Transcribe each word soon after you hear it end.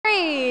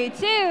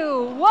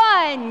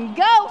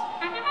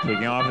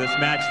Kicking off this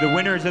match, the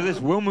winners of this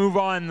will move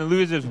on. The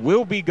losers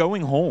will be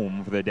going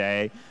home for the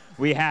day.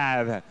 We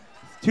have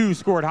 2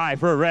 scored high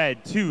for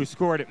red, 2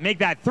 scored, make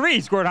that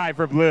 3 scored high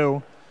for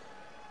blue.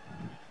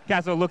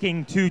 Castle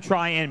looking to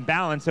try and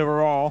balance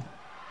overall.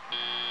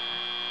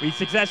 We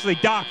successfully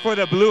dock for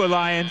the Blue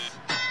Alliance.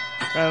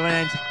 Red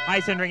Alliance high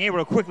centering able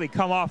to quickly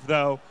come off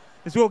though.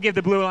 This will give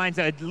the Blue Alliance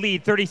a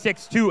lead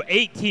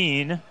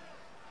 36-18.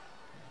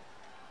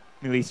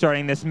 Immediately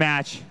starting this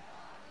match.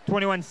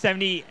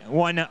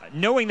 21-71,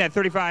 knowing that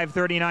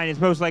 35-39 is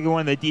most likely one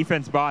of the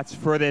defense bots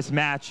for this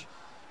match.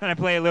 Trying to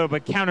play a little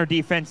bit counter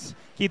defense,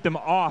 keep them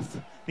off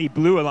the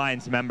Blue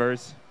Alliance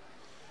members.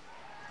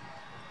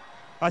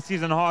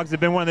 Huskies and Hogs have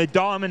been one of the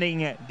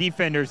dominating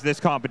defenders this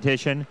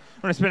competition.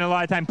 We're going to spend a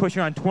lot of time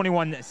pushing on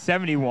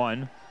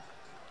 21-71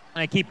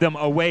 and keep them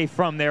away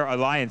from their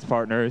alliance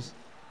partners.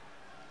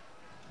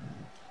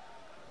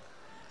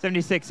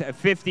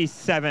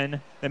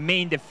 76-57, the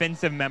main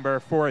defensive member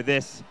for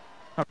this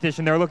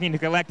competition. They're looking to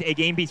collect a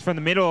game piece from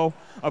the middle,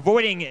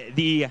 avoiding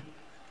the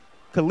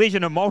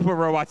collision of multiple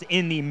robots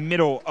in the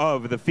middle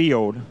of the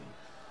field.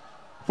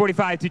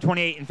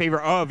 45-28 in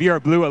favor of your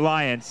Blue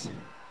Alliance.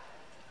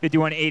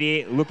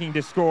 51-88 looking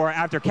to score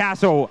after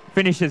Castle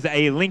finishes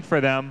a link for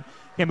them.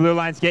 Can Blue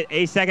Alliance get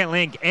a second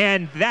link?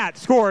 And that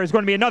score is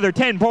going to be another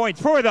 10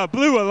 points for the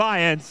Blue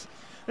Alliance.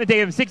 They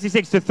take them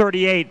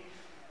 66-38.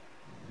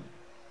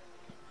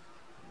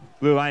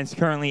 Blue Alliance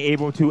currently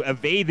able to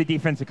evade the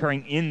defense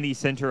occurring in the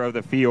center of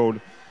the field.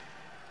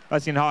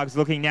 Husky and Hogs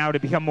looking now to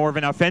become more of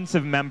an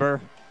offensive member.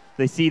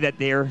 They see that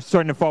they're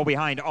starting to fall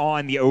behind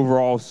on the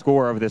overall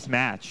score of this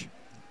match.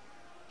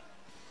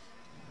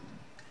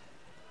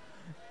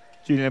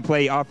 Choosing to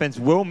play offense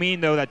will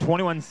mean, though, that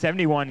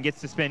 21-71 gets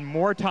to spend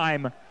more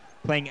time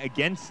playing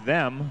against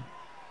them.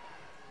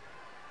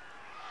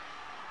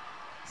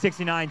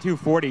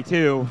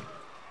 69-42.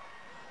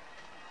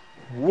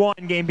 1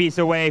 game piece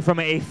away from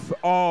a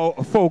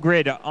full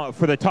grid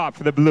for the top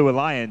for the Blue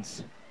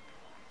Alliance.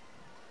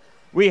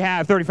 We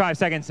have 35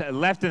 seconds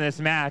left in this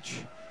match.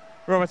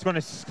 Robots going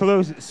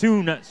to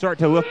soon start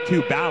to look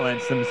to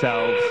balance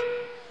themselves.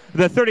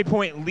 The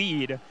 30-point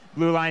lead,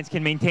 Blue Alliance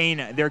can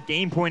maintain their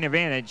game point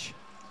advantage.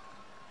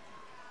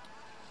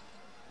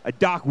 A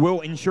dock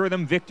will ensure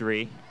them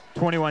victory.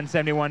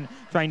 21-71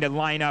 trying to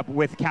line up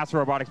with Castle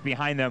Robotics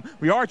behind them.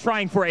 We are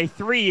trying for a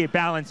 3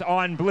 balance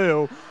on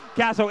blue.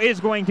 Castle is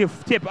going to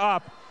tip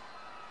up,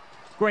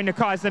 going to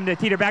cause them to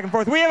teeter back and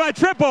forth. We have a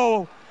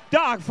triple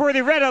dock for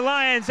the Red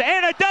Alliance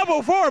and a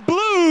double for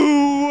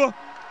blue.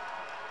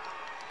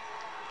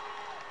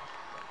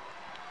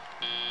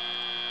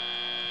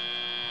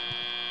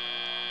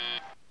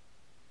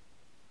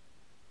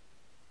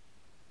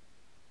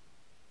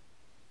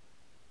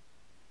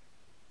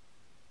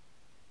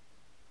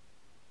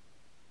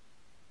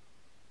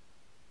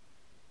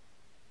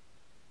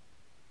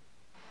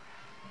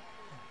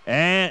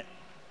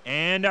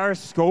 And our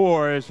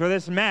scores for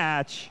this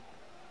match.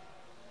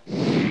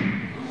 The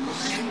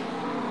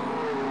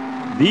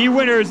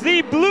winners,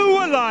 the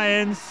Blue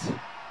Alliance.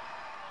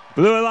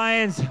 Blue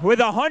Alliance with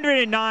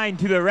 109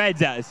 to the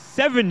Reds at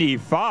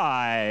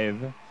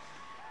 75.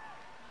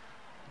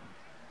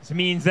 This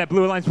means that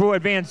Blue Alliance will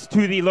advance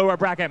to the lower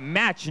bracket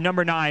match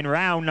number 9,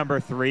 round number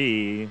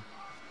 3.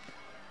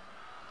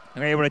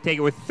 They're able to take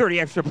it with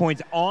 30 extra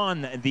points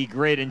on the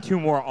grid and 2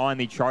 more on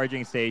the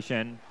charging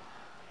station.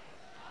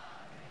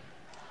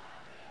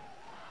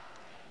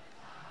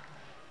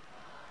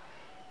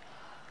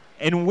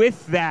 And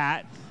with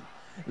that,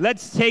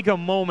 let's take a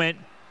moment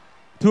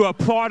to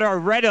applaud our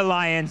Red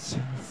Alliance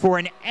for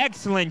an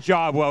excellent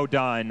job well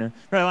done.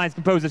 Red Alliance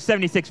composed of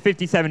 76,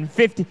 57,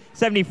 50,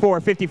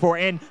 74, 54,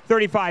 and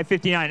 35,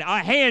 59.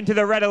 A hand to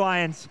the Red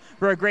Alliance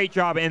for a great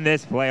job in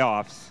this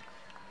playoffs.